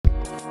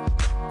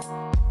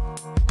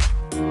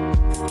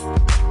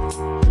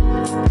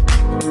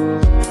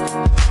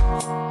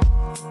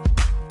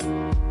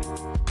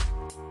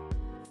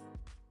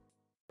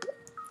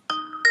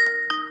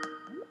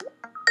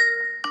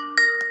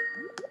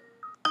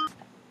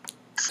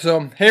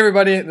So, hey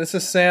everybody, this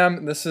is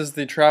Sam. This is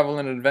the Travel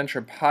and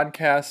Adventure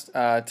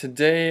podcast.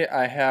 Today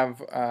I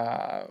have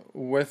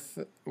with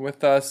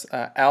us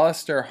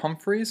Alistair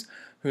Humphreys,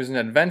 who's an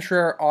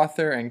adventurer,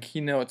 author, and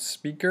keynote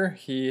speaker.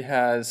 He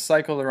has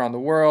cycled around the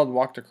world,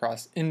 walked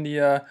across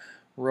India,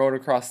 rode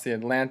across the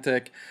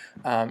Atlantic,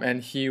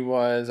 and he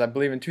was, I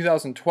believe, in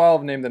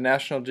 2012 named the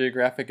National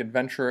Geographic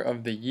Adventurer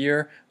of the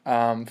Year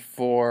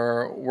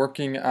for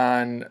working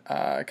on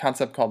a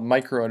concept called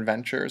micro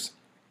adventures.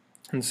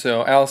 And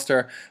so,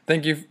 Alistair,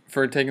 thank you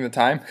for taking the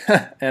time,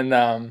 and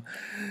I'm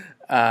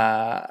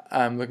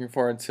looking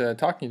forward to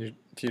talking to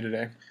you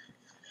today.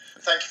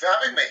 Thank you for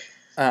having me.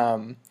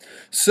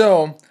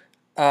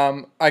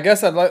 I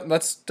guess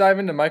let's dive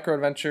into micro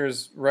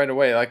adventures right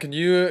away. Could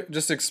you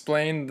just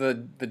explain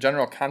the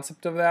general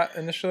concept of that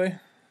initially?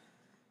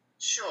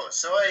 Sure.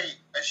 So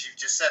as you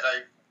just said,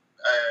 I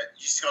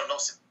used to go on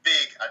lots of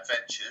big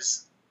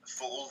adventures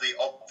for all the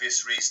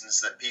obvious reasons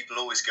that people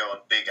always go on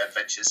big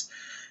adventures.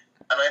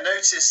 And I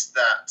noticed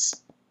that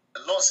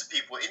lots of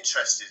people were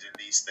interested in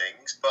these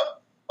things,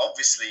 but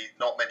obviously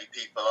not many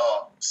people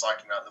are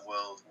cycling around the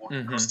world, walking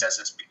across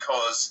deserts,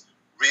 because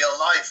real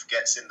life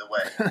gets in the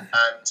way.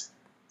 And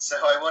so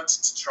I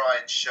wanted to try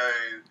and show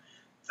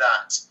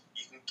that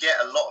you can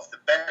get a lot of the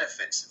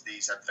benefits of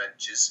these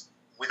adventures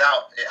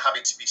without it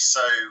having to be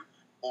so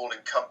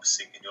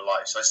all-encompassing in your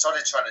life. So I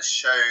started trying to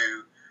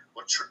show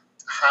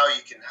how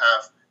you can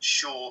have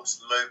short,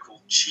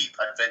 local, cheap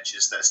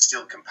adventures that are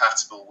still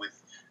compatible with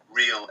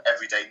real,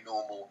 everyday,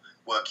 normal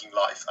working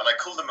life, and I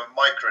call them a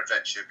micro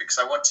adventure because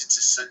I wanted to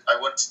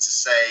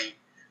say,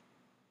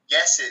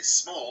 yes, it's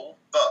small,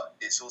 but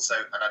it's also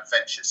an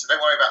adventure. So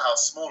don't worry about how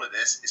small it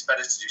is. It's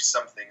better to do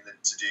something than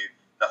to do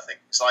nothing.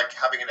 It's like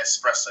having an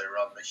espresso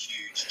rather than a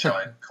huge,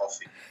 giant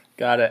coffee.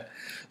 Got it.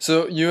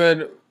 So you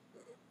had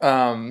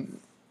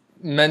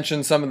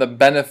mentioned some of the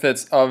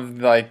benefits of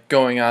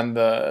going on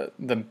the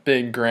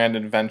big grand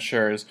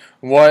adventures.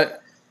 Well,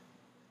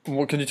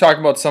 could you talk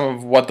about some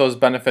of what those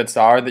benefits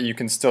are that you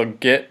can still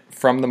get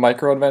from the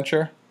micro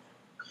adventure?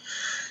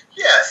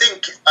 Yeah, I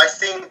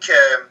think.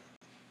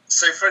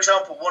 So, for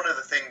example, one of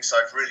the things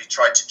I've really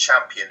tried to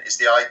champion is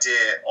the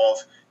idea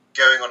of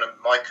going on a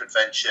micro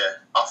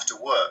adventure after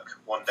work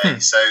one day.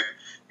 So,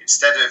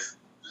 instead of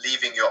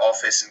leaving your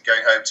office and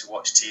going home to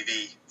watch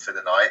TV for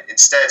the night,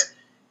 instead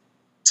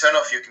turn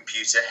off your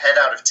computer, head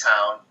out of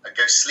town, and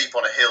go sleep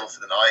on a hill for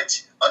the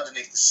night.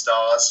 Underneath the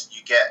stars,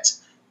 you get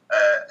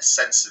a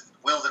sense of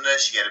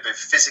wilderness, you get a bit of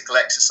physical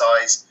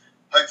exercise.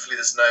 Hopefully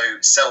there's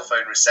no cell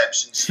phone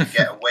reception, so you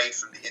get away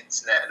from the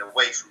internet and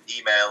away from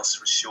emails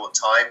for a short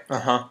time.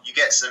 You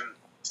get some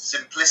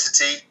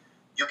simplicity.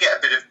 You'll get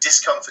a bit of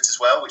discomfort as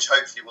well, which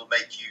hopefully will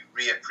make you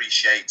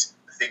reappreciate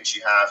the things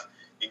you have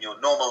in your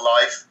normal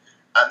life.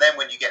 And then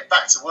when you get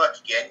back to work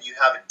again, you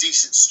have a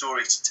decent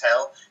story to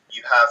tell.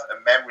 You have a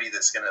memory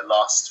that's going to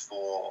last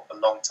for a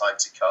long time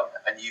to come,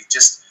 and you've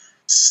just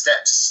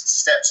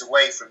stepped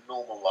away from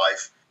normal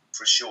life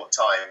for a short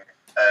time,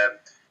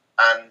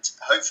 and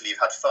hopefully you've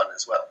had fun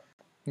as well.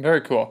 Very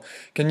cool.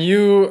 Can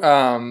you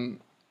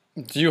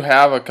do you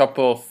have a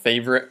couple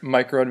favorite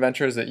micro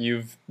adventures that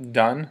you've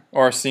done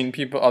or seen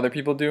other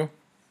people do?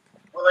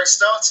 Well, I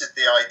started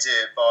the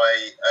idea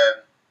by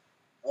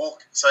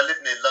So I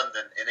live near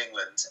London in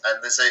England,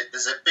 and there's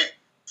a big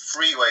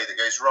freeway that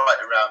goes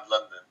right around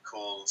London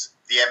called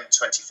the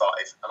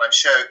M25, and I'm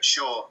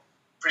sure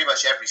pretty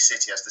much every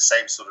city has the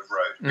same sort of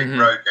road, big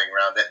road going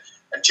around it.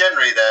 And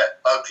generally they're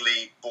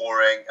ugly,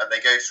 boring, and they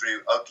go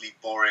through ugly,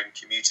 boring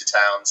commuter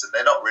towns, and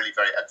they're not really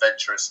very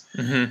adventurous.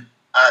 And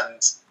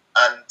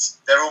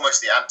they're almost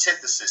the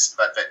antithesis of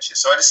adventure.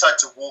 So I decided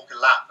to walk a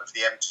lap of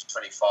the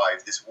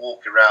M25, this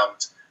walk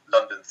around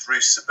London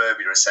through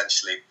suburbia,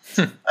 essentially.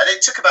 And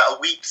it took about a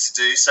week to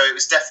do, so it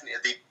was definitely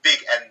at the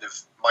big end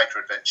of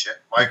micro-adventure.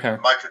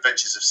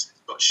 Micro-adventures have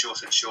got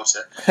shorter and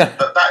shorter.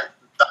 But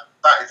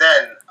back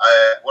then,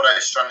 what I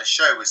was trying to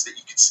show was that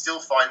you could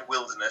still find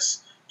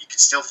wilderness, you could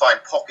still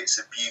find pockets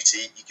of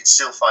beauty, you could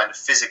still find a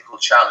physical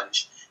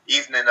challenge,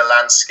 even in a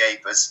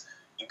landscape as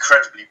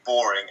incredibly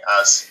boring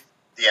as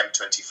the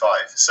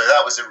M25. So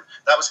that was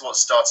what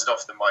started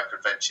off the micro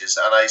adventures,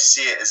 and I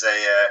see it as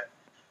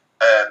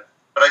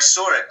but I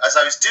saw it as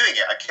I was doing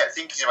it. I kept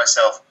thinking to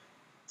myself,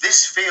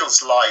 this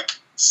feels like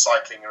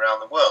cycling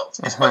around the world.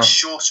 It's much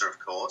shorter, of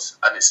course,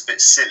 and it's a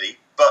bit silly,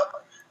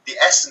 but the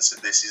essence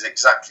of this is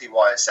exactly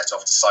why I set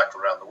off to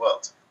cycle around the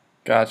world.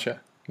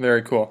 Gotcha.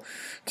 Very cool.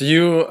 Do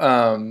you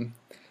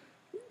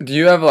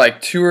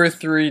have 2 or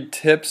 3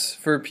 tips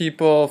for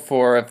people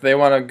for if they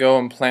want to go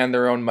and plan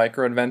their own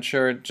micro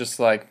adventure, just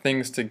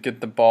things to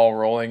get the ball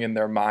rolling in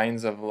their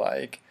minds of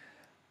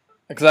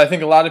because I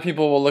think a lot of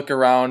people will look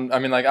around. I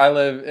mean, I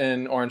live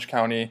in Orange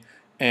County,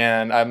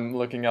 and I'm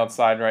looking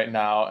outside right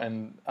now,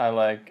 and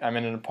I'm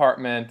in an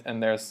apartment,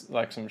 and there's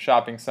some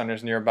shopping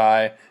centers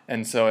nearby,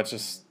 and so it's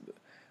just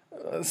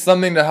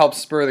something to help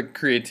spur the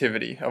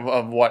creativity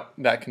of what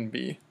that can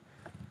be.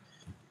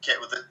 Okay,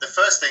 well, the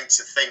first thing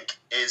to think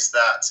is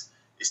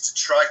to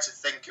try to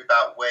think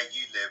about where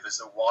you live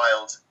as a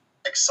wild,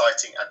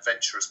 exciting,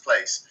 adventurous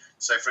place.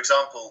 So, for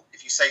example,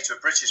 if you say to a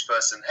British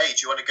person, hey, do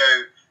you want to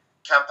go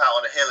camp out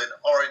on a hill in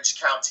Orange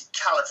County,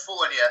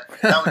 California,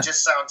 that would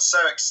just sound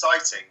so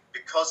exciting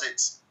because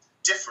it's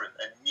different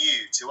and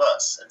new to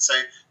us. And so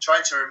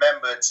trying to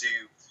remember to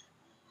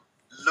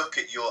look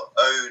at your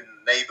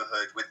own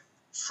neighborhood with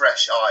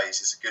fresh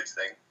eyes is a good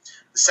thing.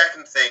 The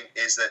second thing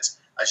is that,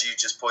 as you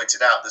just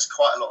pointed out, there's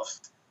quite a lot of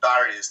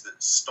barriers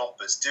that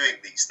stop us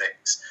doing these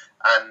things.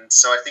 And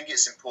so I think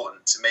it's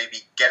important to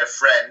maybe get a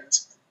friend.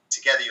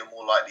 Together you're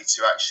more likely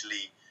to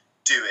actually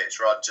do it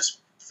rather than just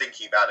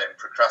thinking about it and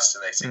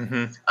procrastinating.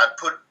 And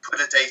put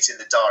a date in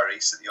the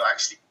diary so that you're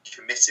actually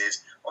committed.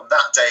 On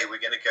that day we're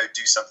going to go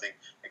do something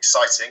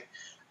exciting.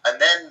 And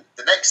then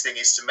the next thing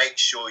is to make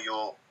sure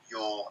your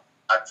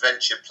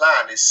adventure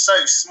plan is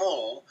so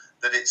small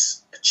that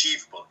it's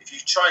achievable. If you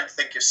try and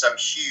think of some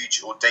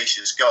huge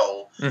audacious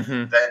goal,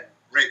 then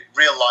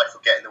real life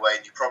will get in the way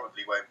and you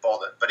probably won't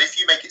bother. But if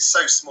you make it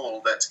so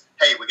small that,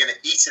 hey, we're going to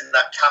eat in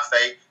that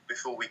cafe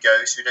before we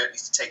go, so we don't need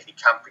to take any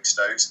camping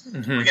stoves.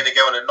 We're going to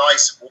go on a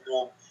nice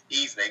warm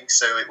evening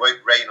so it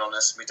won't rain on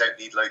us and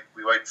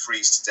we won't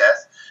freeze to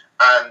death.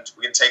 And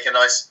we're going to take a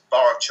nice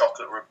bar of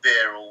chocolate or a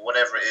beer or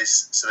whatever it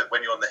is so that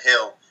when you're on the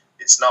hill,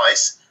 it's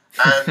nice.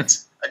 And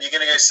and you're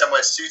going to go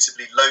somewhere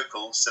suitably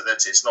local so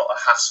that it's not a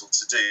hassle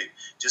to do.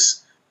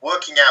 Just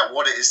working out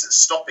what it is that's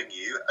stopping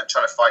you and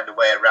trying to find a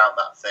way around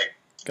that thing.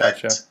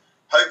 Gotcha. And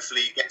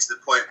hopefully you get to the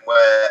point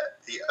where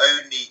the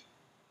only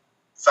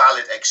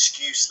valid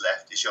excuse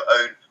left is your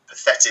own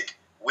pathetic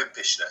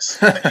wimpishness.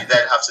 And you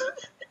then have to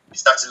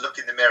look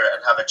in the mirror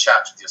and have a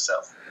chat with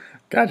yourself.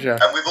 Gotcha.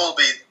 And we've all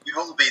been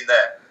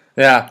there.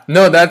 Yeah.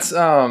 No, that's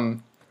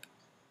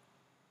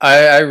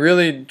I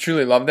really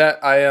truly love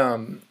that. I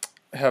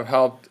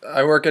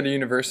work at a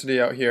university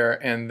out here,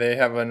 and they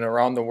have an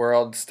around the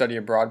world study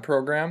abroad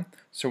program.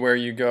 So where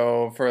you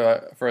go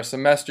for a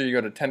semester, you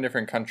go to 10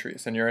 different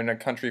countries, and you're in a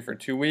country for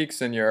 2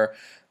 weeks, and you're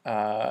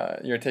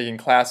taking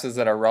classes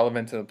that are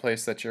relevant to the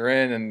place that you're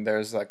in, and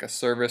there's like a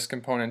service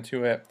component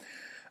to it,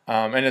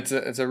 and it's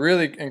a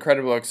really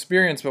incredible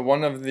experience. But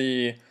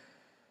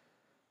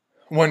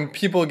when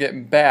people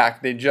get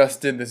back, they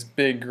just did this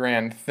big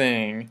grand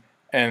thing,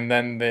 and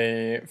then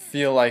they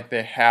feel like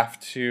they have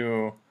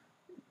to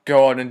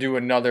go out and do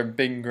another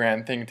big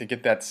grand thing to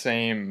get that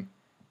same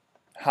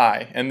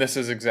high. And this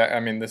is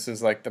this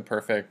is like the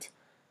perfect,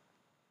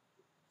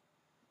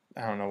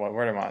 I don't know what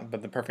word I'm on,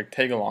 but the perfect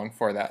tag along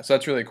for that. So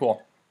that's really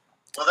cool.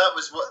 Well, that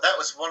was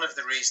one of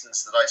the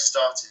reasons that I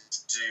started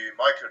to do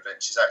micro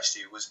adventures.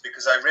 Actually, was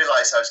because I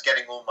realized I was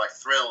getting all my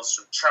thrills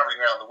from traveling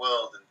around the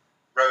world and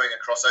rowing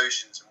across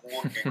oceans and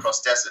walking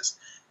across deserts.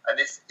 And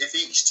if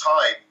each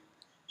time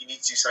you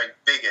need to do something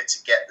bigger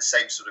to get the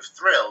same sort of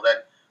thrill,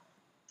 then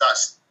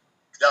that's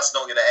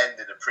not going to end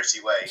in a pretty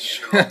way in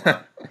the long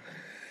run.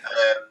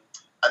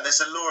 And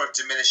there's a law of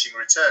diminishing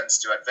returns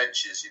to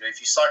adventures. If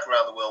you cycle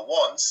around the world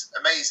once,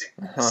 amazing.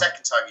 The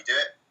second time you do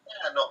it,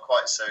 not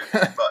quite so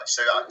much.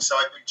 So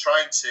I've been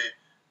trying to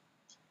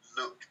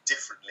look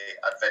differently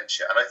at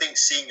adventure. And I think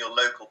seeing your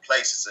local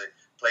place as a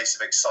place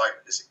of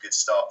excitement is a good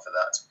start for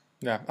that.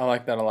 Yeah, I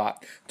like that a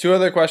lot. 2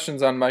 other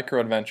questions on micro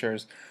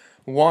adventures.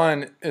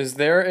 One, is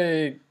there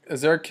a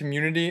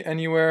community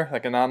anywhere,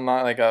 like an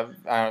online, like a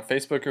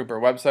Facebook group or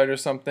website or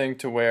something,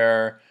 to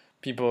where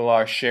people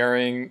are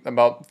sharing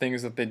about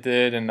things that they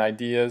did and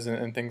ideas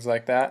and things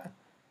like that?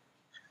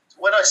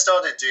 When I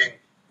started doing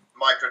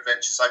micro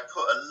adventures, I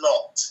put a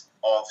lot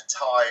of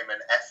time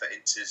and effort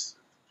into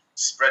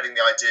spreading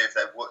the idea of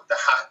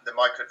the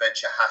micro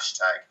adventure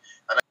hashtag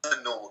and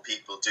other normal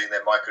people doing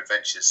their micro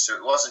adventures. So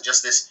it wasn't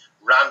just this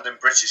random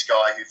British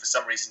guy who for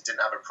some reason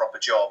didn't have a proper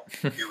job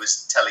who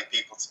was telling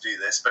people to do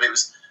this, but it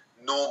was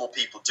normal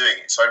people doing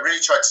it. So I really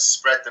tried to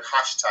spread the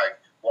hashtag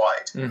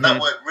wide. And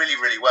that worked really,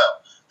 really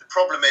well. The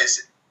problem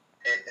is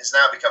it has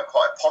now become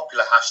quite a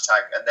popular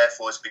hashtag and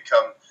therefore has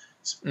become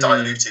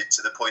diluted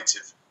to the point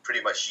of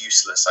pretty much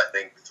useless, I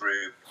think,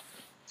 through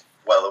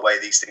the way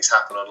these things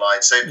happen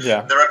online. So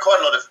there are quite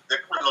a lot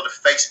of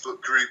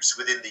Facebook groups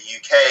within the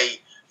UK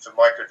for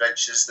micro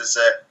adventures. There's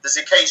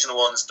occasional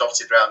ones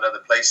dotted around other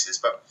places,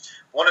 but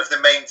one of the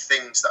main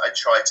things that I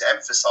try to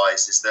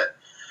emphasize is that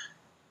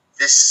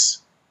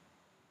it's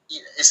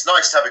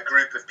nice to have a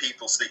group of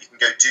people so that you can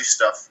go do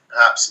stuff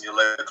perhaps in your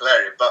local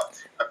area, but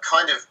I'm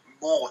kind of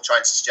more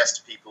trying to suggest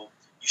to people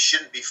you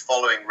shouldn't be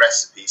following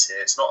recipes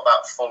here. It's not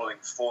about following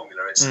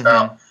formula. It's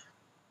about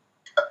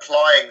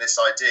applying this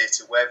idea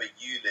to wherever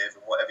you live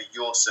and whatever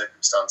your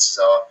circumstances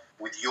are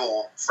with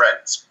your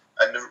friends.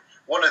 And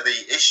one of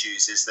the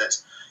issues is that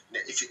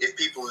if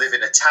people live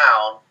in a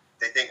town,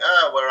 they think,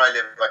 where I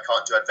live, I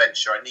can't do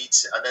adventure. I need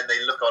to, and then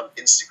they look on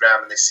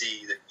Instagram and they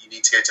see that you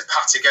need to go to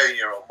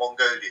Patagonia or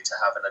Mongolia to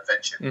have an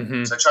adventure.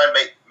 So try and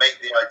make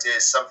the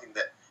idea something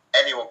that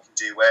anyone can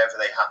do wherever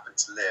they happen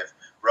to live,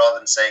 rather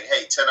than saying,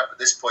 hey, turn up at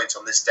this point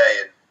on this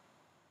day and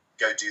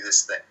go do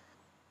this thing.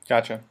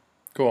 Gotcha.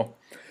 Cool.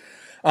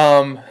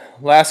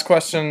 Last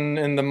question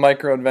in the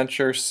micro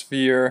adventure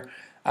sphere.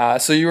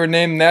 So you were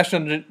named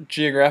National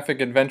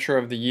Geographic Adventure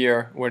of the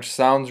Year, which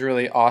sounds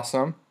really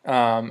awesome.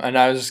 And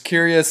I was just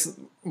curious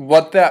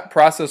what that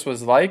process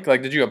was like.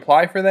 Like, did you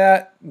apply for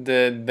that?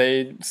 Did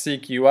they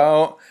seek you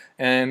out?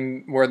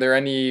 And were there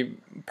any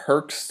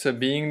perks to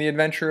being the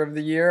Adventurer of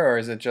the Year, or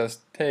is it just,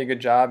 hey, good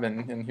job,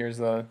 and here's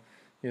a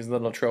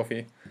little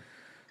trophy?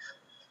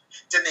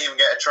 Didn't even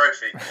get a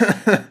trophy.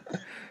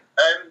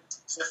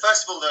 So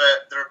first of all,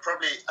 there are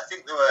probably, I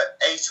think there were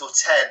 8 or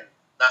 10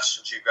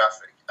 National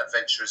Geographic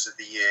Adventurers of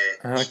the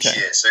Year each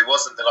year. So it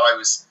wasn't that I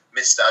was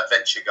Mr.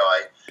 Adventure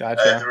Guy.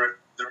 Gotcha. There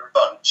were a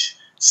bunch.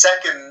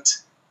 Second,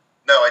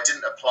 no, I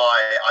didn't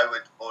apply.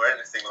 Or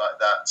anything like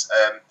that.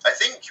 I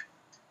think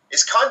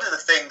it's kind of the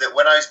thing that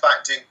when I was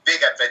back doing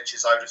big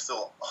adventures, I would have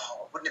thought,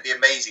 oh, wouldn't it be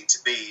amazing to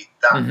be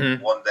that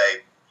one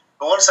day?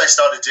 But once I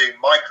started doing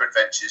micro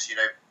adventures,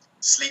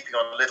 sleeping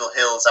on little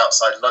hills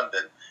outside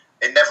London,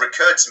 it never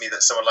occurred to me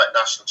that someone like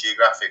National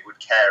Geographic would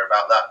care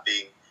about that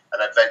being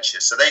an adventure.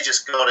 So they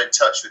just got in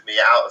touch with me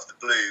out of the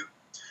blue.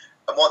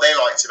 And what they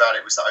liked about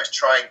it was that I was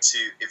trying to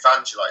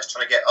evangelize,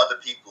 trying to get other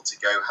people to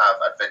go have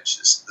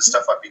adventures, the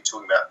stuff I've been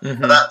talking about.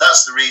 And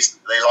that's the reason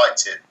they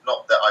liked it,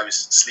 not that I was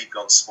sleeping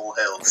on small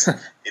hills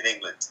in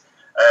England.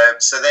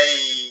 So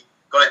they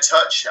got in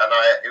touch, and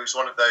it was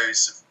one of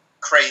those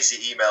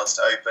crazy emails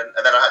to open.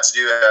 And then I had to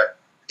do an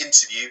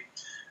interview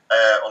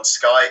on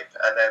Skype,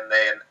 and then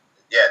they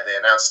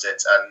announced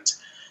it. And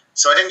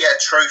so I didn't get a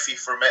trophy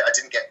from it. I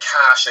didn't get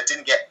cash.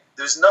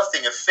 There was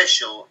nothing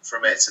official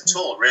from it at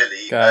all,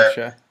 really.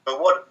 Gotcha. But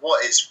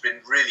what it's been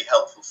really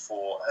helpful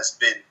for has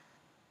been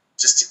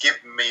just to give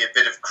me a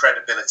bit of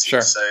credibility.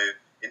 Sure. So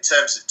in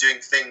terms of doing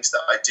things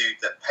that I do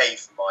that pay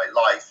for my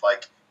life,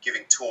 like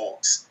giving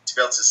talks, to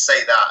be able to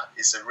say that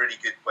is a really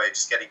good way of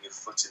just getting your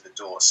foot in the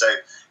door. So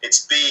it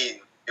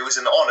was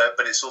an honour,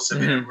 but it's also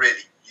been a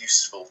really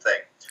useful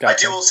thing. Gotcha. I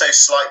do also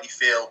slightly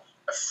feel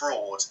a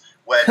fraud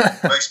when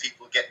most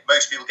people get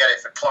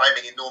it for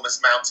climbing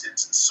enormous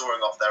mountains and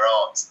soaring off their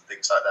arms and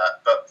things like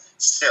that. But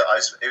still,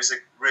 it was a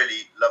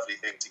really lovely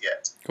thing to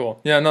get. Cool.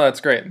 Yeah, no,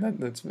 that's great.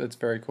 That's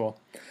very cool.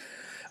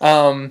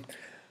 Okay,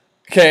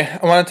 I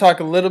want to talk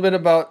a little bit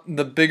about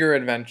the bigger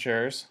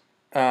adventures.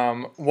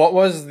 What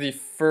was the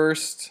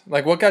first,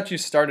 what got you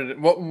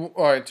started? All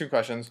right, 2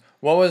 questions.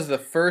 What was the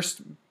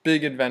first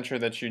big adventure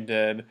that you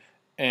did,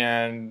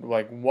 and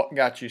what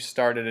got you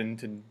started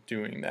into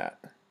doing that?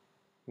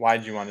 Why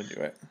did you want to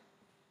do it?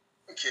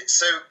 Okay,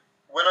 so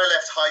when I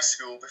left high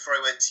school, before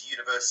I went to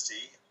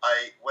university,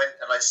 I went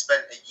and I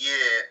spent a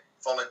year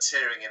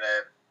volunteering in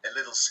a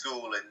little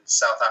school in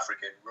South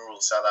Africa, in rural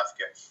South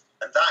Africa.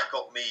 And that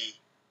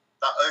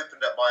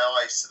opened up my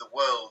eyes to the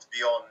world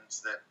beyond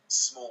the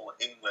small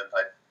England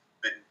I'd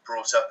been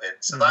brought up in.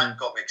 So that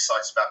got me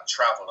excited about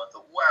travel. I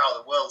thought, wow,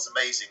 the world's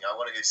amazing. I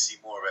want to go see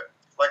more of it,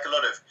 like a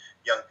lot of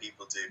young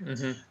people do.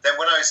 Then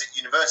when I was at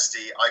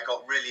university, I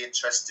got really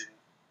interested in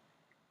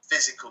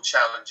physical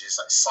challenges,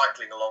 like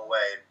cycling a long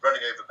way and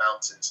running over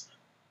mountains.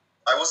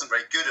 I wasn't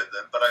very good at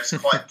them, but I was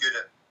quite good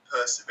at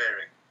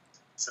persevering.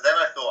 So then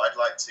I thought I'd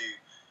like to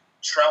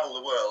travel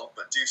the world,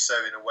 but do so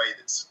in a way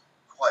that's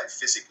quite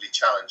physically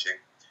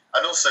challenging.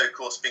 And also, of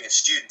course, being a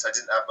student, I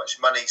didn't have much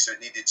money, so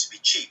it needed to be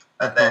cheap.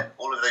 And then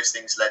all of those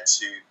things led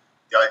to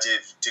the idea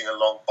of doing a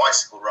long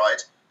bicycle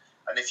ride.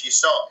 And if you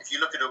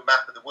look at a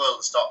map of the world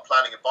and start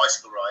planning a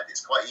bicycle ride,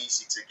 it's quite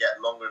easy to get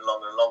longer and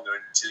longer and longer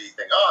until you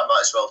think, I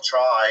might as well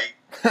try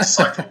to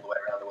cycle all the way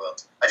around the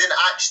world. I didn't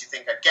actually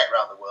think I'd get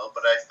around the world,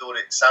 but I thought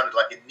it sounded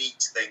like a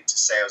neat thing to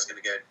say I was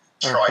going to go and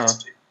try to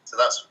do. So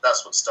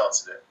that's what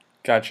started it.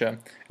 Gotcha.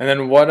 And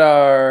then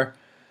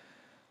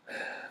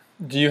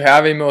do you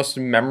have a most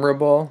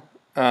memorable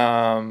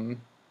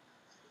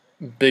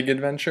big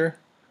adventure?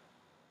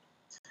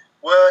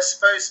 Well, I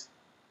suppose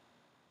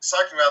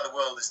cycling around the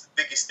world is the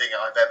biggest thing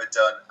I've ever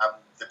done, and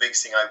the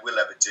biggest thing I will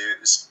ever do. It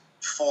was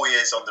 4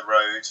 years on the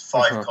road,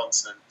 5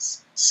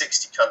 continents,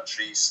 60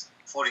 countries,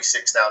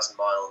 46,000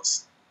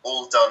 miles,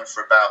 all done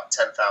for about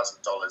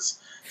 $10,000.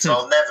 So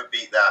I'll never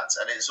beat that.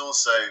 And it's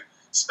also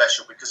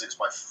special because it's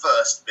my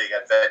first big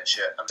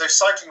adventure. And so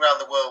cycling around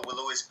the world will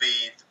always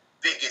be the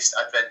biggest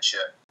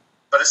adventure.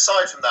 But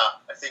aside from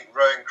that, I think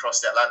rowing across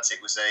the Atlantic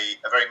was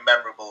a very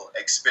memorable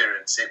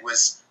experience. It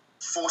was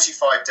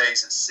 45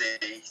 days at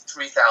sea,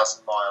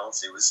 3,000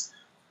 miles. It was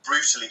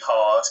brutally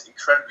hard,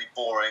 incredibly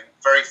boring,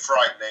 very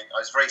frightening. I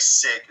was very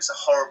sick. It was a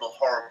horrible,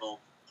 horrible,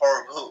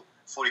 horrible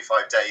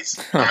 45 days.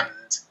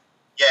 And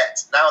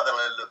yet, now that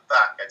I look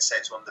back, I'd say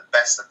it's one of the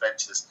best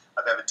adventures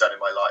I've ever done in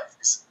my life.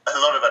 A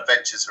lot of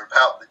adventures are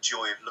about the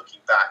joy of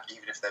looking back,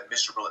 even if they're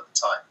miserable at the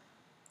time.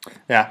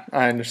 Yeah,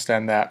 I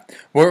understand that.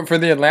 For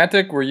the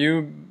Atlantic, were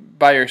you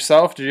by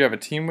yourself? Did you have a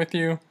team with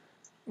you?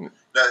 No,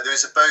 there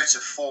was a boat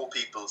of 4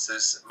 people. So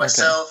there's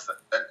myself,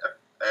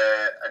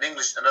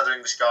 another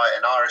English guy,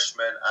 an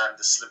Irishman, and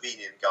a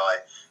Slovenian guy.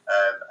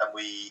 And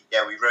we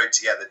rowed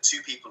together.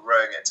 2 people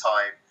rowing at a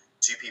time,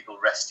 2 people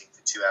resting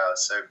for 2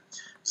 hours. So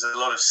there's a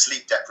lot of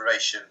sleep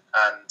deprivation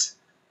and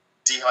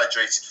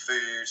dehydrated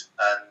food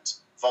and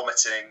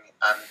vomiting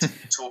and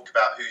talk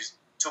about whose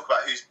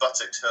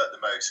buttocks hurt the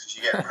most, because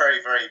you get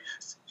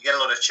you get a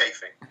lot of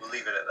chafing. We'll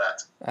leave it at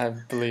that. I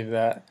believe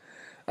that.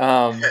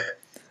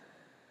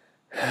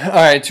 All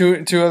right,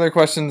 two other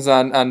questions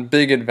on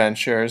big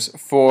adventures.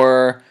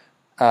 For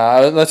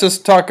let's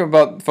just talk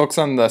about focus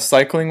on the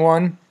cycling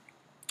one.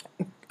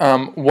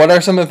 What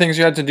are some of the things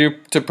you had to do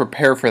to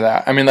prepare for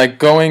that? I mean, like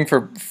going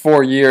for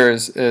 4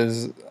 years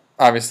is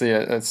obviously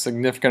a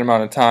significant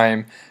amount of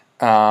time.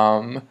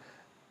 Um,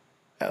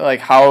 like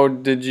how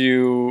did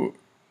you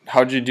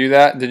do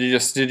that?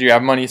 Did you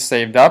have money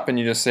saved up and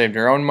you just saved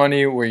your own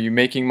money? Were you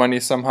making money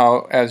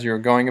somehow as you were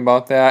going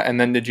about that? And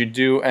then did you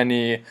do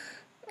any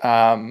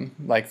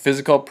like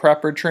physical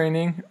prep or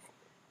training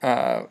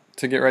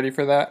to get ready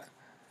for that?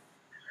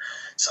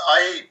 So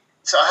I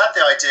had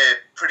the idea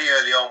pretty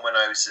early on when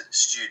I was a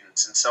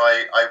student, and so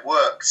I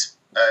worked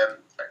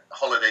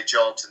holiday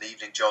jobs and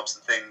evening jobs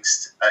and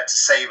things to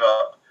save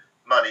up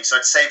money. So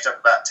I'd saved up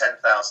about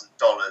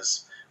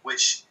 $10,000,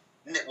 which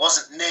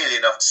wasn't nearly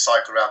enough to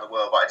cycle around the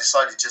world, but I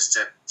decided just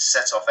to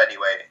set off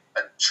anyway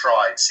and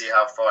try and see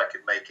how far I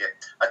could make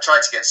it. I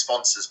tried to get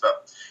sponsors,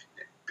 but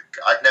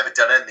I'd never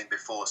done anything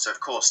before, so of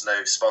course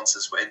no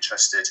sponsors were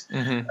interested.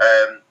 Mm-hmm.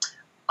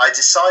 I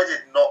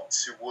decided not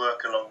to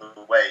work along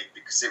the way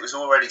because it was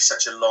already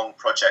such a long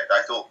project.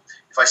 I thought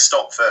if I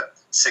stopped for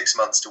 6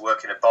 months to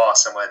work in a bar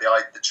somewhere,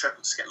 the trip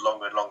would just get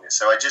longer and longer.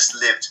 So I just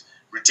lived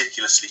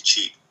ridiculously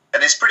cheap.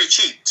 And it's pretty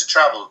cheap to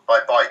travel by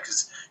bike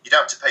because you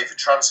don't have to pay for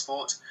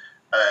transport.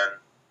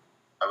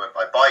 I went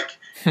by bike.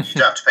 You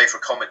don't have to pay for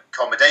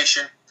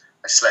accommodation.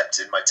 I slept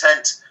in my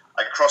tent.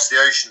 I crossed the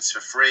oceans for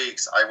free.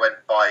 I went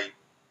by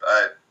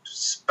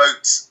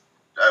boats,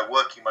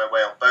 working my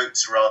way on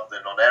boats rather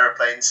than on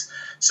aeroplanes.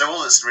 So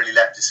all that's really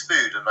left is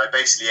food, and I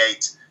basically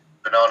ate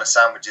banana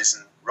sandwiches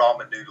and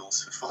ramen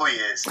noodles for 4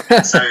 years.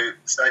 So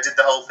I did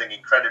the whole thing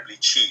incredibly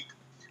cheap,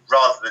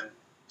 rather than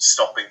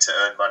stopping to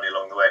earn money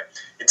along the way.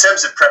 In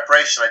terms of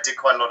preparation, I did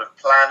quite a lot of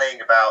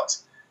planning about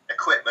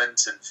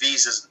equipment and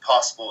visas and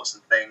passports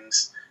and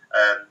things.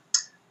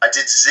 I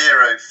did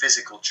zero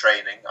physical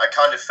training. I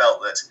kind of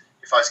felt that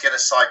if I was going to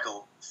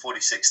cycle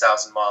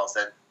 46,000 miles,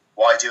 then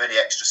why do any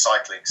extra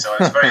cycling? So I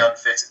was very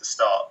unfit at the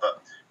start,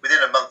 but within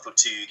a month or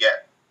two, you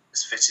get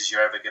as fit as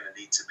you're ever going to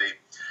need to be.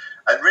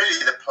 And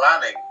really, the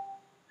planning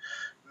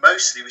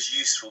mostly was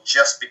useful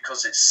just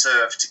because it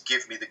served to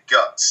give me the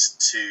guts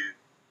to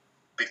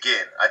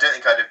begin. I don't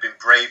think I'd have been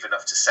brave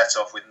enough to set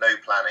off with no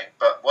planning,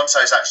 but once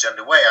I was actually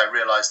underway, I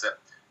realised that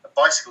a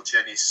bicycle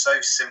journey is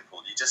so simple.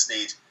 You just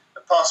need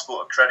a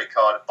passport, a credit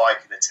card, a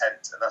bike, and a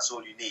tent, and that's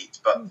all you need.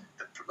 But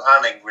the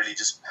planning really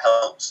just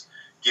helps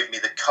give me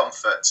the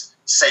comfort,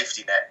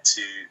 safety net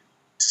to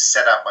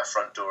set out my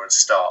front door and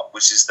start,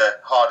 which is the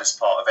hardest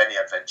part of any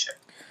adventure.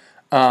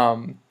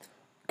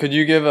 Could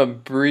you give a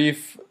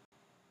brief?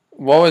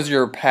 What was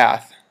your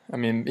path? I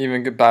mean,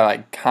 even by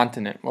like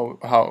continent,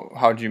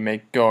 how'd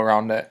you go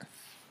around it?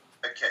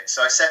 Okay,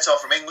 so I set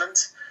off from England,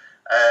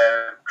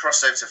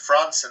 crossed over to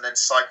France, and then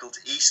cycled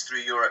east through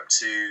Europe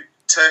to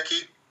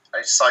Turkey.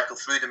 I cycled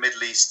through the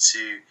Middle East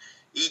to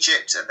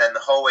Egypt, and then the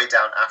whole way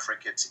down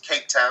Africa to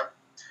Cape Town.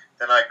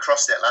 Then I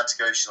crossed the Atlantic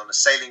Ocean on a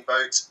sailing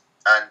boat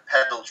and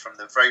pedaled from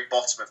the very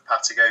bottom of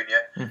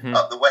Patagonia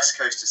up the west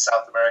coast of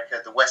South America,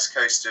 the west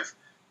coast of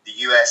the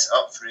US,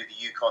 up through the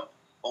Yukon,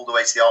 all the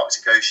way to the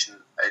Arctic Ocean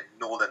in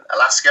northern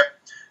Alaska,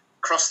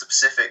 crossed the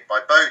Pacific by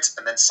boat,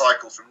 and then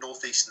cycled from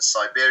northeastern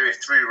Siberia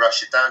through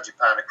Russia, down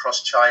Japan,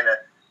 across China,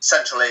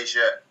 Central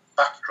Asia,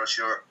 back across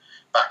Europe,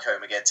 back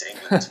home again to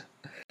England.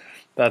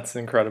 That's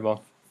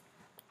incredible.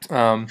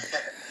 Cool.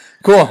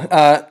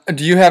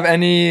 Do you have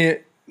any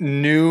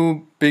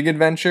new big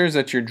adventures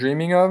that you're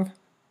dreaming of?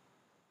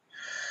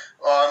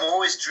 Well, I'm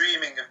always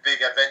dreaming of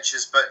big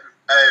adventures, but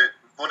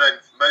what I've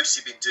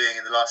mostly been doing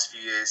in the last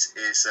few years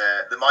is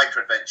the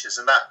micro adventures,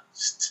 and that,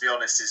 to be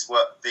honest, is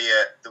what the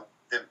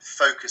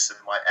focus of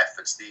my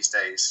efforts these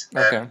days.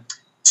 Okay.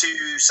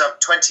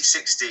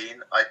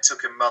 2016, I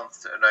took a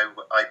month and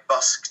I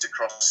busked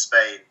across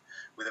Spain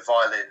with a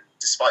violin,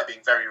 despite being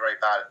very, very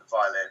bad at the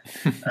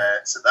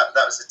violin. So that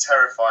was a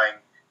terrifying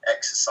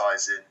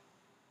exercise in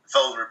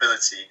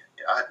vulnerability.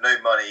 I had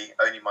no money,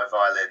 only my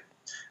violin.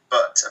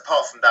 But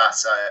apart from that,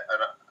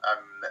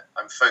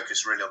 I'm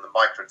focused really on the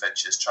micro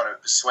adventures, trying to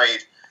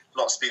persuade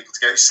lots of people to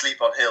go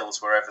sleep on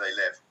hills wherever they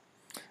live.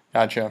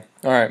 Gotcha.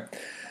 All right.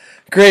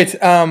 Great.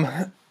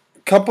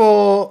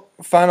 Couple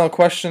final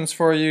questions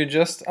for you,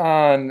 just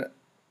on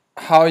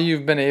how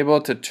you've been able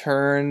to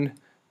turn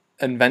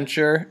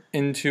adventure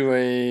into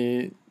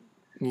a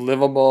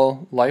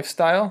livable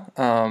lifestyle.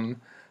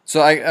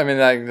 So I mean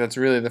that's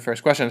really the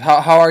first question.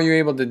 How are you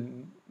able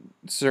to?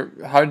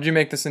 How did you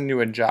make this into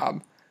a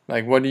job?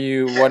 Like, what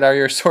are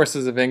your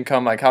sources of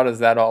income? Like, how does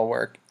that all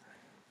work?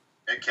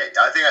 Okay,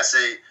 I think that's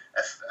a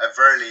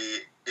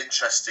very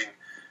interesting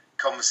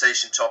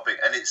conversation topic,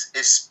 and it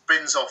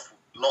spins off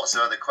lots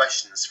of other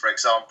questions. For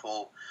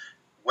example,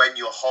 when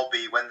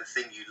the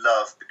thing you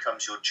love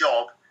becomes your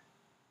job,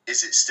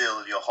 is it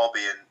still your hobby,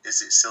 and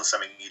is it still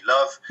something you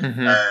love?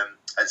 Mm-hmm.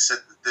 And so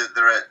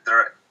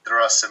there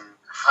are some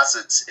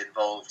hazards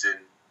involved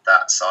in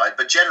that side,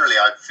 but generally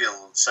I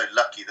feel so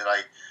lucky that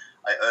I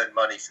earn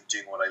money from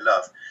doing what I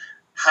love.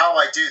 How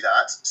I do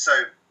that, so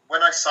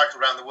when I cycled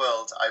around the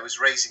world, I was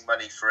raising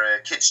money for a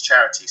kids'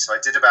 charity. So I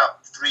did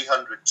about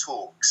 300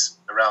 talks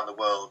around the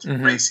world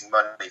raising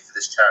money for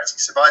this charity.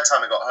 So by the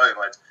time I got home,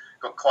 I'd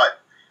got quite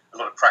a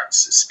lot of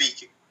practice at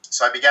speaking.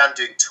 So I began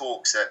doing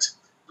talks at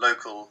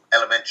local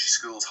elementary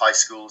schools, high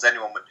schools,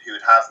 anyone who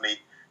would have me,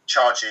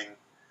 charging,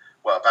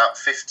 well, about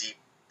 £50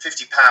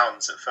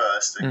 at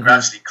first, and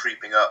gradually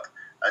creeping up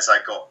as I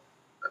got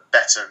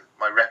better.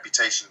 My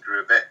reputation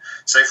grew a bit.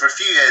 So for a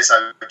few years,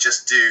 I would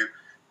just do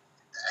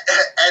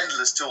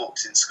endless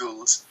talks in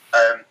schools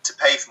to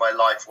pay for my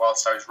life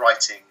whilst I was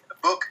writing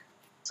a book.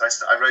 So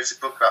I wrote a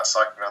book about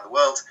cycling around the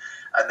world,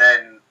 and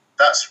then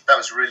that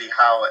was really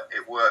how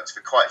it worked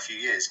for quite a few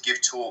years. Give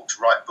talks,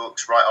 write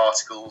books, write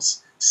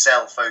articles,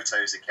 sell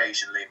photos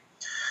occasionally.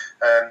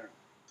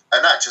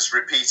 And that just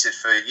repeated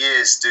for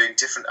years, doing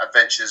different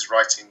adventures,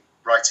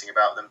 writing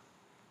about them.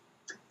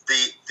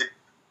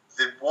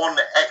 The one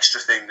extra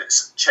thing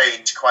that's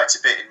changed quite a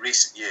bit in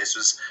recent years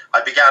was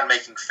I began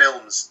making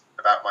films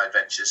about my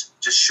adventures,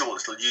 just short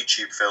little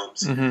YouTube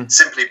films,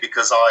 simply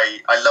because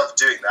I love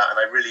doing that and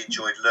I really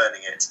enjoyed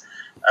learning it.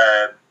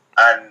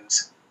 And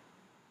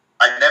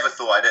I never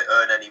thought I'd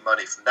earn any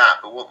money from that,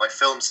 but what my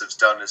films have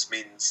done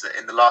means that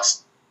in the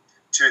last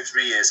 2 or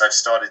 3 years, I've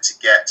started to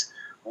get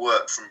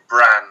work from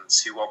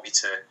brands who want me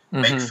to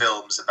make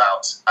films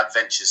about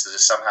adventures that are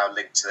somehow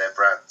linked to their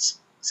brands.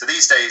 So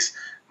these days,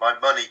 my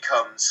money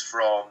comes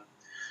from,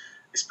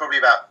 it's probably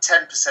about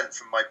 10%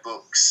 from my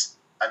books,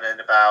 and then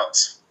about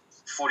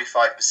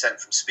 45%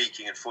 from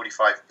speaking and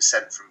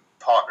 45% from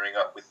partnering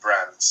up with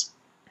brands.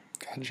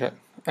 Gotcha.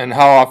 And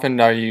how often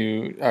are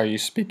you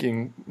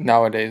speaking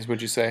nowadays,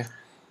 would you say?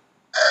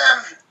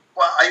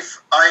 Well,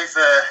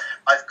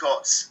 I've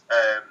got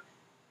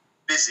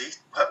busy,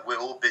 but we're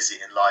all busy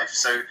in life,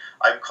 so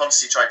I'm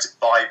constantly trying to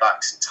buy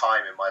back some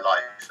time in my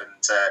life,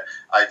 and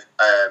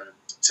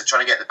so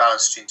trying to get the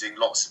balance between doing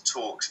lots of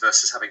talks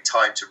versus having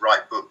time to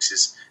write books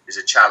is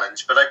a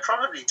challenge. But I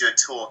probably do a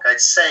talk,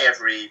 I'd say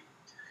every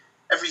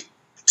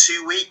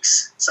 2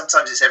 weeks.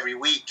 Sometimes it's every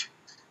week.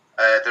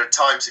 There are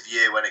times of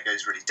year when it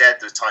goes really dead.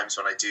 There are times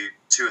when I do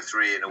 2 or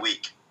 3 in a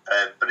week.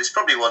 But it's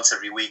probably once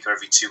every week or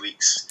every 2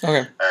 weeks.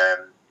 Okay.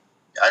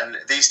 And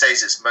these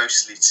days it's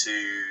mostly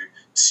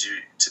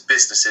to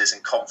businesses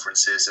and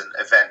conferences and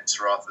events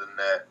rather than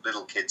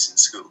little kids in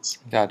schools.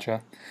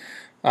 Gotcha.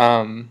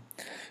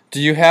 Do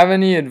you have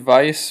any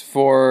advice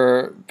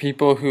for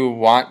people who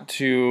want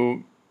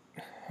to,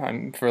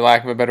 for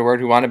lack of a better word,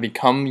 who want to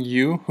become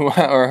you,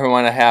 or who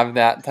want to have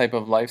that type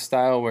of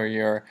lifestyle where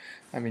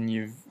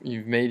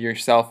you've made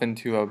yourself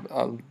into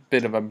a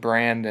bit of a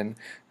brand, and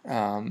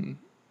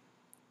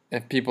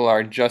if people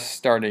are just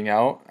starting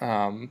out,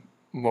 do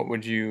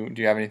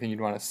you have anything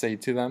you'd want to say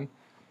to them?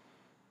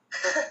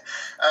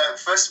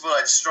 First of all,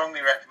 I'd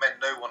strongly recommend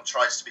no one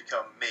tries to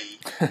become me.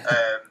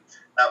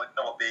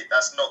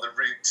 That's not the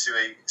route to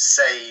a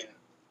sane,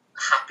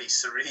 happy,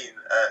 serene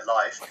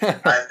life.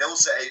 And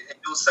also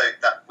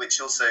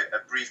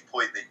a brief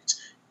point that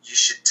you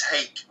should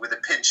take with a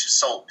pinch of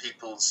salt.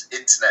 People's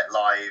internet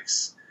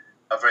lives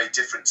are very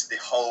different to the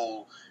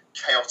whole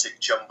chaotic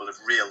jumble of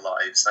real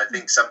lives. I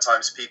think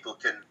sometimes people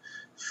can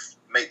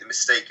make the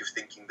mistake of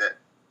thinking that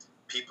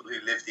people who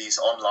live these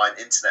online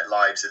internet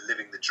lives are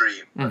living the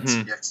dream. But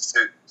so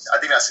I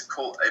think that's an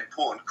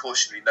important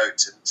cautionary note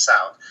to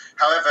sound.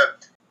 However,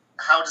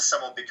 how does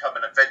someone become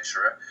an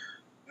adventurer?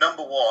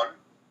 Number one,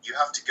 you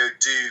have to go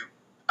do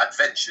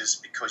adventures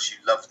because you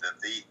love them.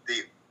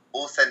 The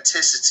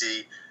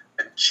authenticity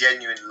and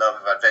genuine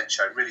love of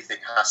adventure, I really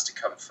think, has to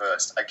come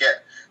first. I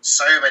get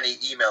so many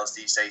emails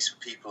these days from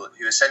people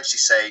who essentially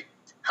say,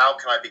 how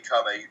can I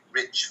become a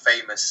rich,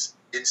 famous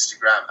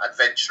Instagram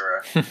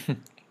adventurer?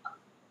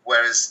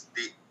 Whereas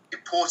the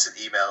important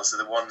emails are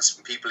the ones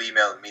from people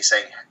emailing me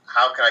saying,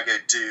 how can I go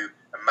do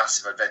a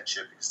massive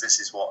adventure? Because this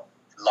is what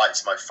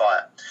lights my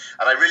fire.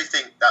 And I really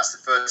think that's the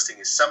first thing,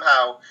 is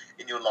somehow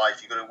in your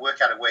life you've got to work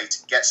out a way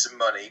to get some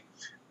money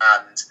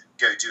and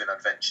go do an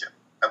adventure.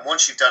 And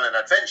once you've done an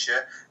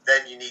adventure,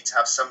 then you need to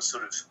have some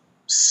sort of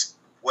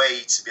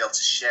way to be able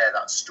to share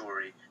that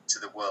story to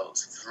the world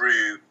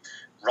through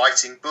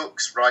writing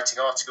books, writing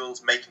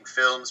articles, making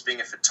films, being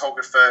a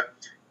photographer,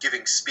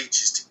 giving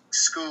speeches to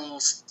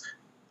schools,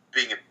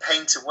 being a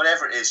painter,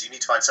 whatever it is. You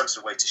need to find some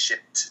sort of way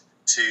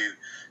to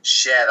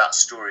share that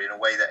story in a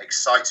way that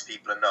excites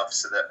people enough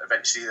so that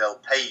eventually they'll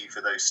pay you for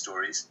those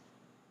stories.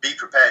 Be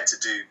prepared to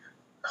do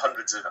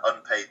hundreds of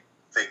unpaid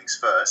things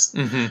first.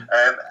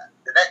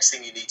 The next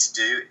thing you need to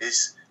do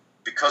is,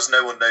 because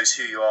no one knows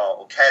who you are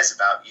or cares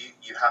about you,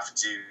 you have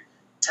to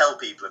tell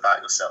people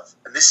about yourself.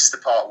 And this is the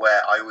part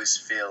where I always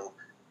feel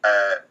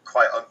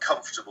quite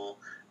uncomfortable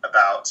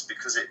about,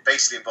 because it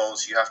basically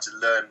involves you have to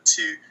learn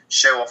to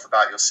show off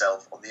about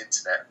yourself on the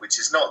internet, which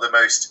is not the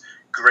most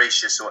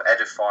gracious or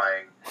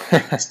edifying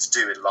things to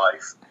do in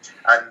life.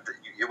 And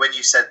when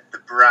you said the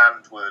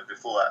brand word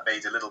before, that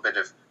made a little bit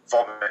of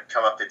vomit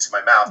come up into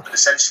my mouth. But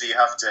essentially you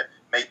have to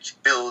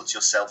build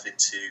yourself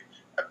into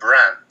a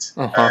brand,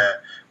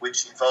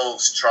 which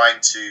involves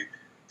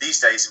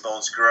these days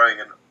involves growing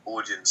an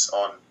audience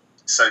on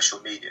social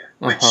media,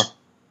 which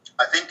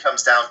I think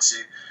comes down to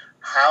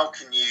how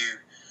can you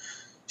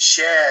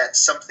share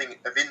something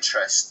of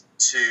interest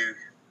to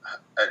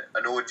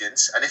an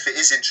audience, and if it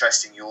is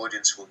interesting, your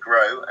audience will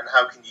grow, and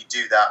how can you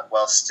do that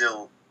while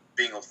still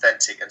being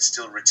authentic and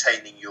still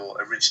retaining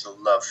your original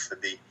love for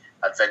the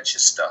adventure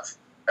stuff.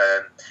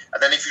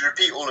 And then if you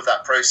repeat all of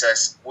that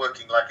process,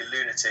 working like a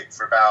lunatic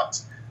for about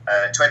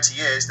 20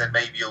 years, then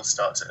maybe you'll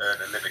start to earn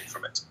a living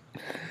from it.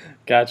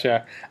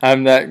 Gotcha.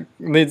 That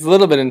leads a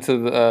little bit into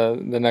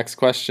the next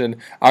question.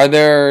 Are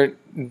there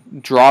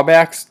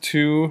drawbacks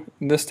to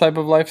this type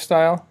of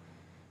lifestyle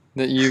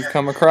that you've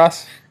come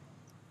across?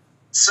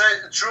 So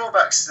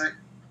drawbacks.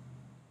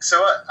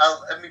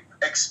 Let me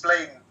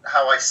explain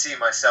how I see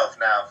myself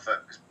now.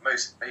 For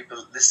most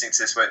people listening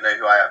to this won't know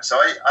who I am. So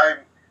I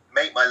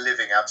make my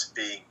living out of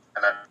being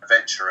an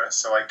adventurer.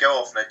 So I go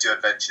off and I do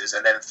adventures,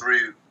 and then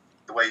through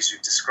the ways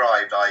we've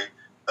described, I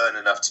earn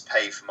enough to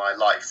pay for my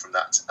life from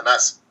that, and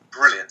that's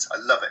brilliant. I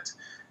love it.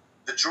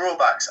 The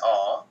drawbacks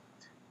are,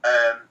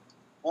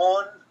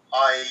 one,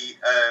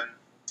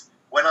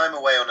 when I'm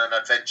away on an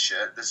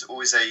adventure, there's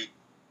always a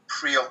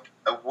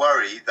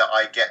worry that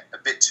I get a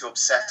bit too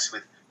obsessed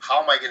with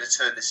how am I going to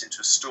turn this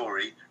into a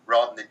story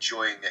rather than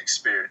enjoying the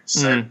experience.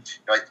 So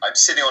I'm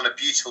sitting on a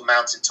beautiful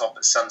mountaintop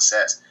at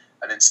sunset,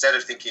 and instead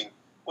of thinking,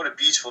 what a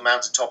beautiful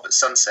mountaintop at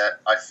sunset,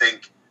 I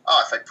think,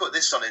 if I put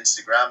this on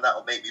Instagram,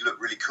 that'll make me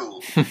look really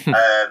cool.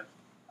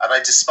 And I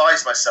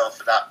despise myself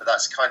for that, but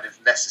that's kind of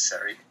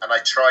necessary, and I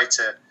try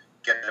to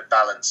get a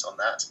balance on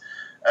that.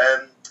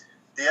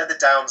 The other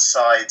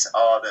downsides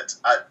are that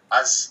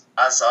as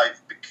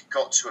I've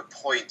got to a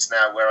point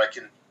now where I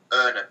can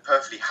earn a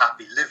perfectly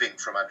happy living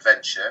from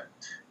adventure,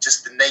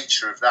 just the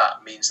nature of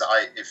that means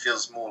that it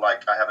feels more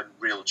like I have a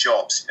real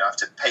job. So, I have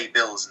to pay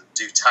bills and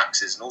do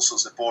taxes and all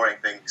sorts of boring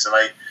things, and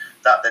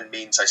that then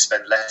means I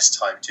spend less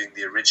time doing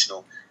the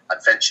original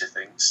adventure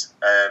things.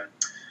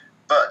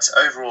 But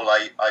overall,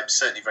 I'm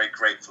certainly very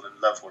grateful and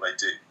love what I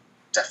do,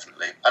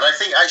 definitely. And I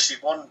think actually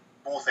one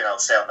more thing I'll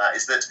say on that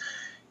is that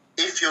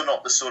if you're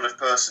not the sort of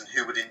person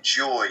who would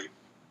enjoy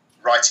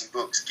writing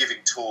books, giving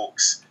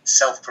talks,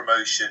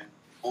 self-promotion,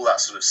 all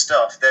that sort of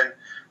stuff, then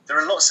there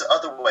are lots of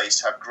other ways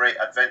to have great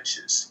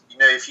adventures.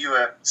 If you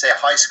were, say, a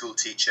high school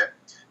teacher,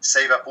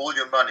 save up all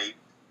your money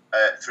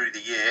through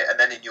the year, and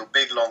then in your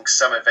big, long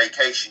summer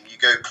vacation, you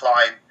go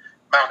climb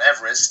Mount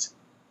Everest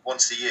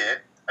once a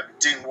year. I mean,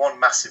 doing one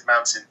massive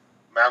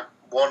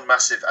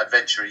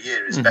adventure a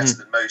year is better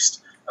than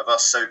most of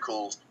us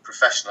so-called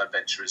professional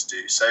adventurers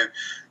do. So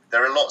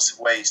there are lots of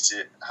ways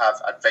to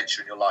have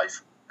adventure in your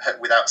life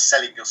without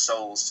selling your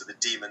souls to the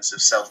demons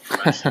of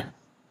self-promotion.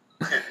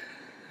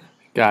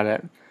 Got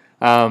it.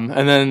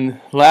 And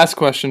then last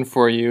question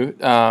for you.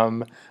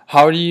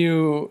 How do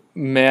you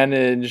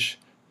manage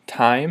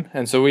time?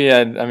 And so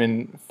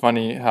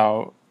funny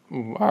how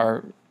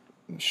our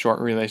short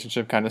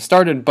relationship kind of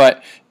started,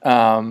 but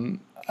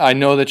I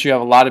know that you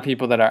have a lot of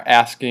people that are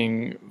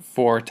asking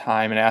for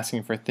time and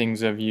asking for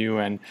things of you,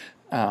 and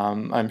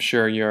I'm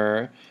sure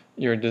your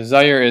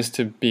desire is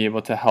to be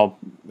able to help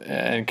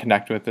and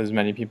connect with as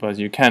many people as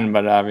you can,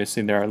 but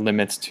obviously there are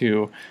limits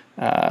to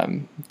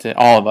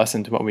all of us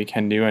and to what we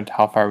can do and to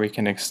how far we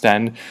can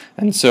extend.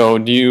 And so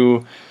do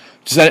you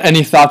just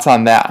any thoughts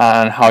on that,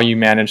 on how you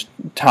manage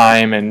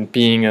time and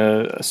being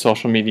a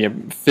social media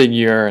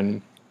figure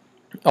and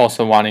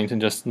also wanting to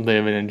just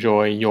live and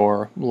enjoy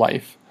your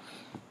life?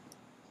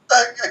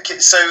 Okay,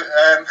 so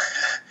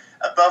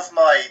above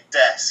my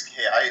desk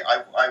here,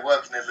 I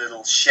work in a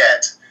little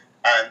shed,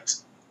 and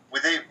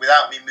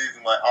without me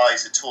moving my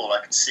eyes at all,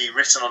 I can see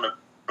written on a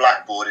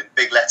blackboard in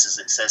big letters,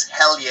 it says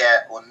 "Hell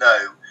yeah" or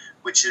 "No,"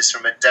 which is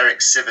from a Derek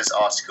Sivers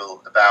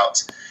article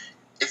about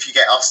if you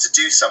get asked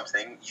to do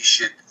something, you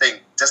should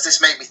think, does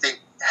this make me think,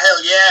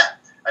 hell yeah?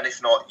 And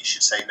if not, you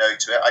should say no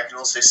to it. I can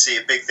also see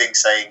a big thing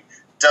saying,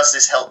 does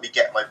this help me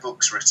get my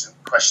books written? ?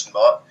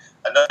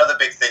 Another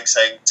big thing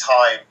saying,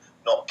 time,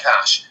 not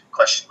cash? ?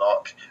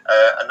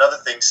 Another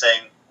thing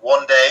saying,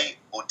 one day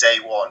or day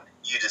one,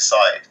 you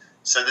decide.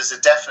 So there's a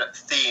definite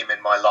theme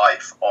in my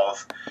life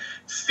of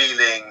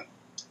feeling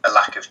a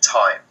lack of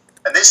time.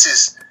 And this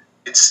is,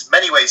 in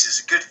many ways,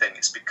 is a good thing.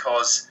 It's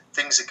because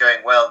things are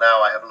going well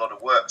now. I have a lot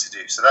of work to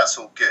do. So that's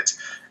all good.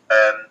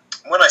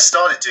 When I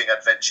started doing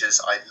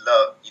adventures, I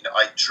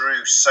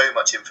drew so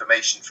much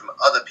information from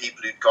other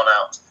people who'd gone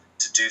out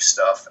to do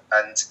stuff.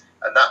 And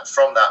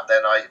from that,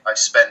 then I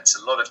spent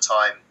a lot of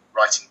time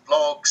writing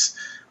blogs,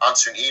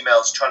 answering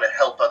emails, trying to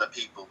help other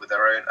people with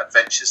their own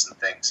adventures and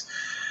things.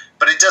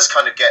 But it does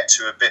kind of get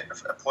to a bit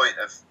of a point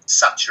of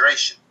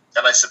saturation.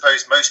 And I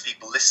suppose most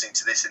people listening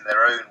to this in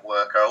their own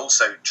work are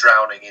also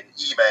drowning in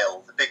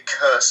email, the big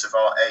curse of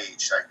our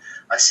age.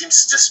 I seem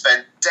to just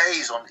spend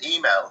days on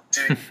email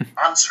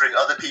answering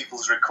other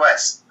people's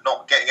requests,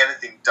 not getting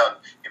anything done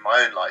in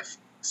my own life.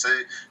 So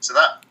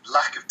that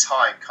lack of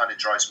time kind of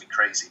drives me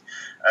crazy.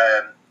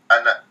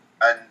 And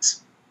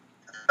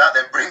that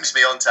then brings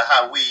me on to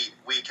how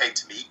we came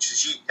to meet, which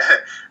is you.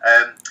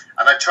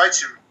 And I tried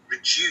to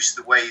reduce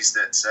the ways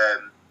that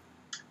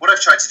what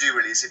I've tried to do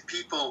really is if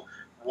people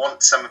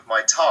want some of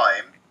my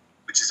time,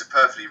 which is a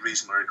perfectly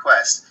reasonable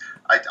request,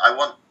 I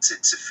want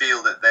it to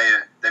feel that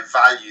they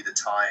value the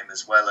time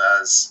as well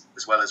as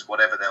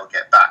whatever they'll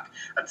get back.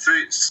 And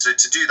so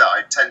to do that,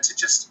 I tend to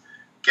just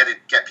get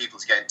people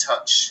to get in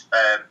touch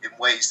in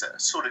ways that are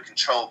sort of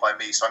controlled by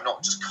me, so I'm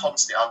not just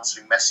constantly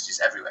answering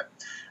messages everywhere.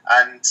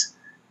 And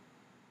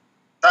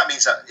that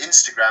means that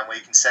Instagram, where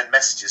you can send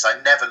messages, I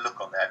never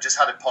look on there. I've just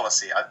had a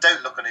policy. I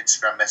don't look on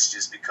Instagram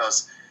messages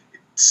because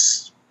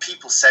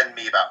people send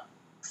me about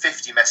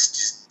 50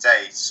 messages a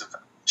day, sort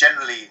of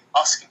generally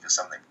asking for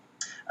something.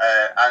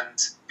 And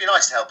it'd be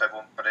nice to help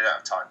everyone, but I don't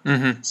have time.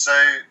 Mm-hmm. So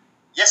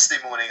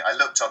yesterday morning, I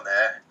looked on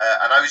there,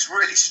 and I was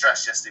really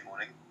stressed yesterday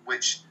morning,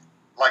 which,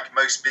 like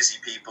most busy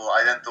people,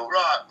 I then thought,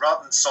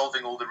 rather than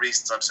solving all the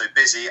reasons I'm so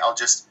busy, I'll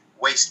just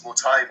waste more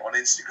time on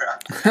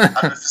Instagram.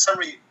 And for some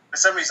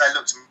reason, I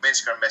looked at my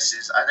Instagram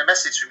messages, and a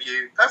message from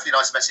you, perfectly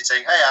nice message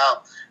saying, "Hey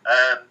Al,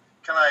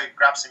 can I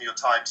grab some of your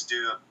time to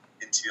do an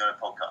interview on a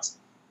podcast?"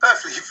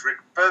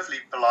 Perfectly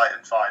polite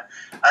and fine.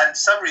 And for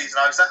some reason,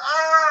 I was like,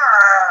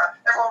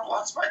 everyone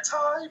wants my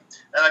time.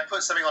 And I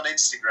put something on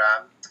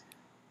Instagram,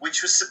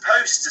 which was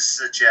supposed to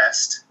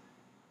suggest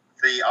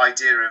the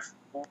idea of,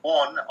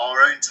 one,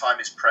 our own time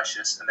is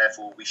precious, and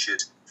therefore we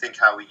should think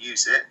how we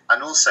use it.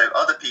 And also,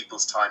 other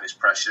people's time is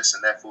precious,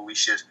 and therefore we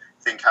should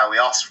think how we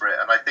ask for it.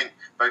 And I think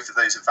both of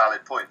those are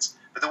valid points.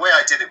 But the way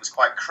I did it was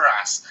quite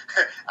crass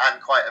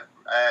and quite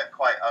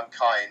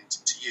unkind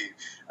to you,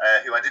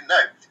 who I didn't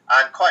know.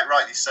 And quite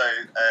rightly so,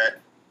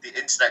 the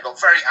internet got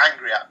very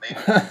angry at me.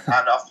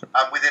 And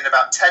within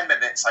about 10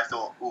 minutes, I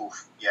thought,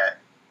 oof, yeah,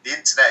 the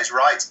internet is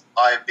right.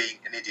 I am being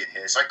an idiot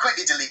here. So I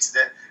quickly deleted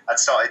it and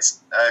started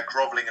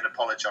grovelling and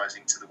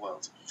apologising to the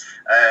world.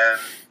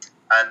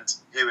 And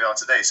here we are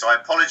today. So I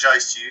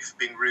apologise to you for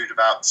being rude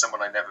about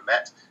someone I never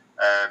met.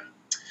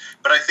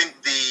 But I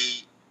think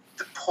the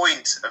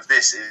point of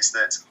this is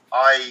that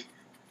I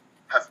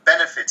have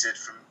benefited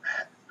from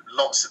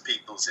lots of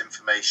people's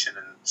information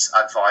and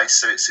advice,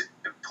 so it's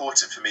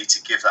important for me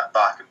to give that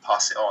back and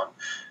pass it on.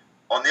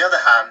 On the other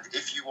hand,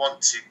 if you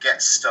want to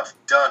get stuff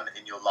done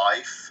in your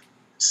life,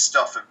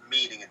 stuff of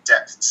meaning and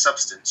depth and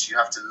substance, you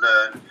have to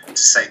learn to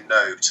say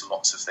no to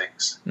lots of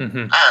things.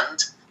 Mm-hmm.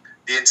 And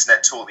the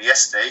internet taught me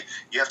yesterday,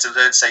 you have to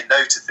learn to say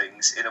no to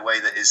things in a way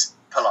that is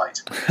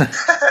polite.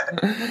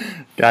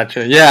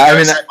 Gotcha. Yeah, I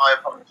mean, my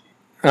apology.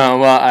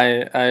 Well,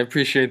 I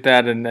appreciate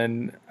that,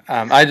 and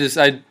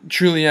I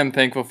truly am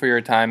thankful for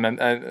your time.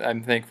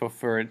 I'm thankful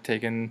for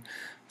taking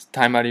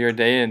time out of your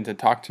day and to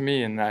talk to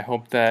me, and I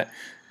hope that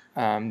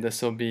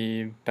this will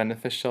be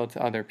beneficial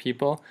to other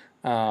people.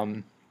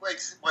 Well,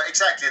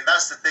 exactly, and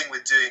that's the thing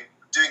with doing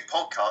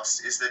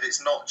podcasts, is that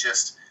it's not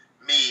just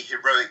me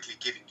heroically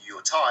giving you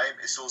your time,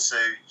 it's also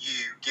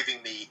you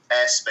giving me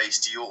airspace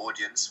to your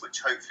audience,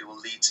 which hopefully will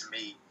lead to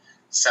me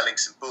selling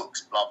some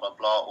books, blah blah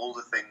blah, all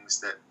the things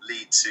that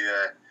lead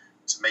to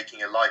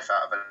making a life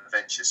out of an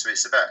adventure. So if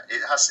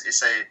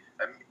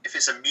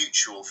it's a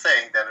mutual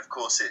thing, then of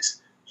course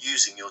it's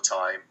using your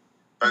time,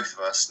 both of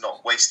us,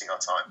 not wasting our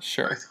time.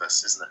 Sure. Both of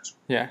us, isn't it?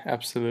 Yeah,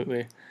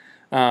 absolutely.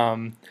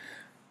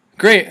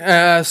 Great.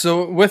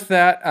 So with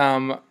that,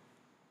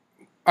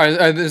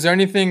 is there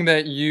anything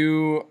that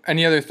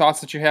any other thoughts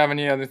that you have,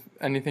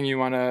 anything you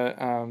want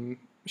to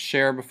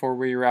share before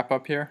we wrap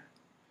up here?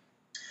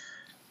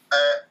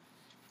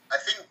 I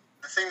think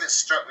the thing that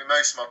struck me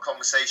most from our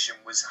conversation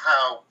was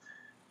how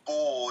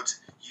bored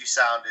you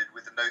sounded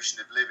with the notion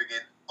of living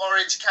in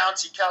Orange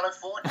County,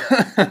 California.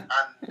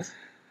 And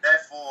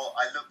therefore,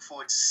 I look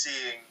forward to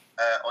seeing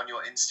on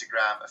your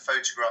Instagram a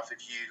photograph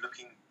of you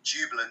looking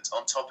jubilant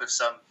on top of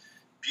some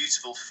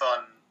beautiful,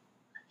 fun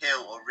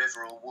hill or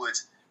river or wood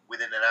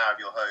within an hour of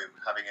your home,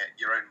 having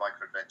your own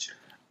micro-adventure.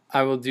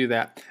 I will do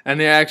that. And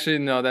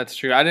no, that's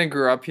true. I didn't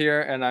grow up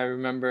here, and I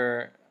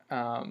remember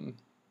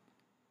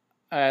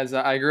as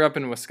I grew up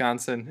in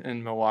Wisconsin,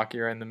 in Milwaukee,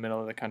 right in the middle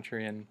of the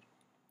country, and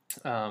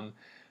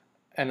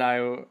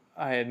I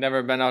had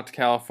never been out to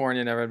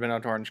California, never been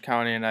out to Orange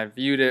County, and I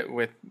viewed it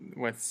with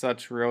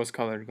such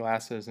rose-colored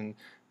glasses, and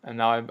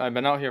now I've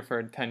been out here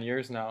for 10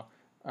 years now,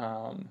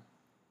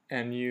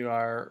 and you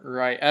are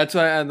right. That's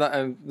why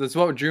that's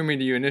what drew me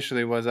to you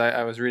initially. Was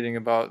I was reading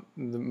about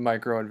the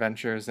micro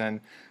adventures, and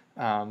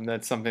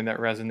that's something that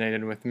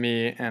resonated with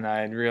me, and I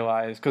had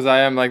realized, because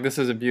I am like, this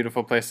is a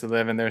beautiful place to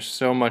live, and there's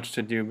so much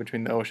to do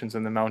between the oceans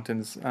and the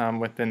mountains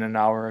within an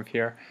hour of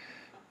here.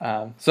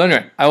 So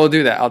anyway, I will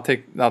do that. I'll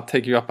take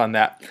you up on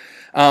that.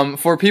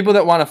 For people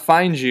that want to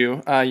find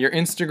you, your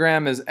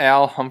Instagram is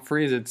Al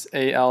Humphreys. It's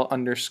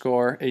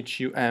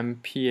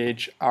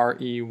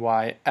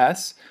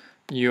AL_HUMPHREYS.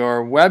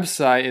 Your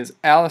website is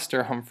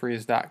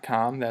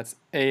alistairhumphreys.com. That's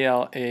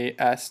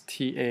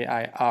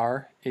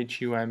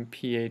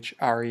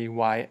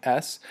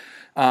ALASTAIRHUMPHREYS.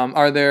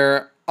 Are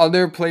there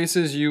other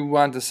places you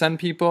want to send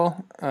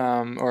people,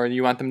 or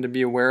you want them to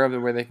be aware of,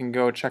 where they can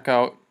go check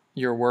out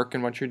your work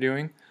and what you're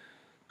doing?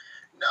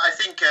 No, I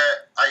think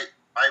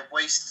I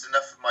wasted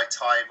enough of my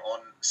time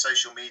on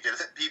social media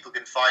that people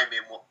can find me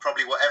in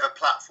probably whatever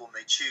platform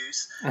they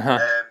choose. Uh-huh.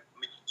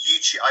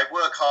 YouTube. I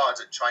work hard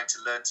at trying to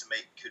learn to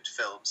make good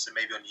films, so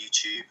maybe on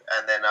YouTube,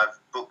 and then I've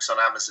books on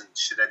Amazon.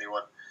 Should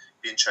anyone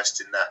be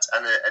interested in that,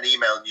 and an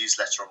email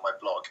newsletter on my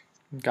blog.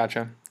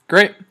 Gotcha.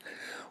 Great.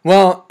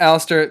 Well,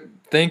 Alistair,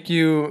 thank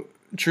you.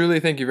 Truly,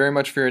 thank you very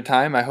much for your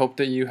time. I hope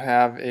that you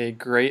have a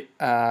great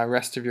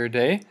rest of your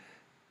day,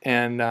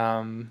 and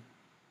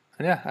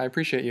yeah, I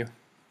appreciate you.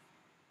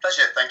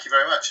 Pleasure. Thank you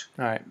very much.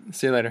 All right.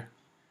 See you later.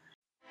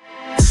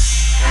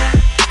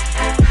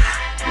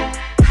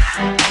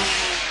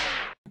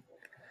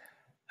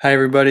 Hi,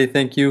 everybody.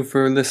 Thank you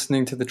for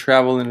listening to the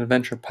Travel and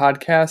Adventure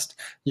podcast.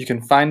 You can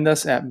find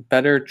us at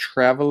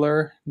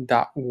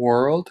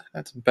bettertraveler.world.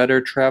 That's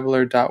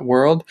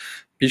bettertraveler.world.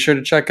 Be sure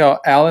to check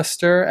out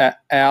Alistair at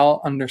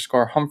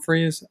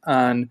al_Humphreys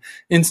on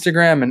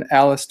Instagram and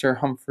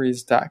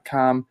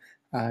alistairhumphreys.com.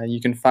 You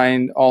can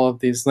find all of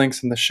these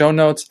links in the show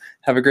notes.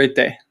 Have a great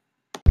day.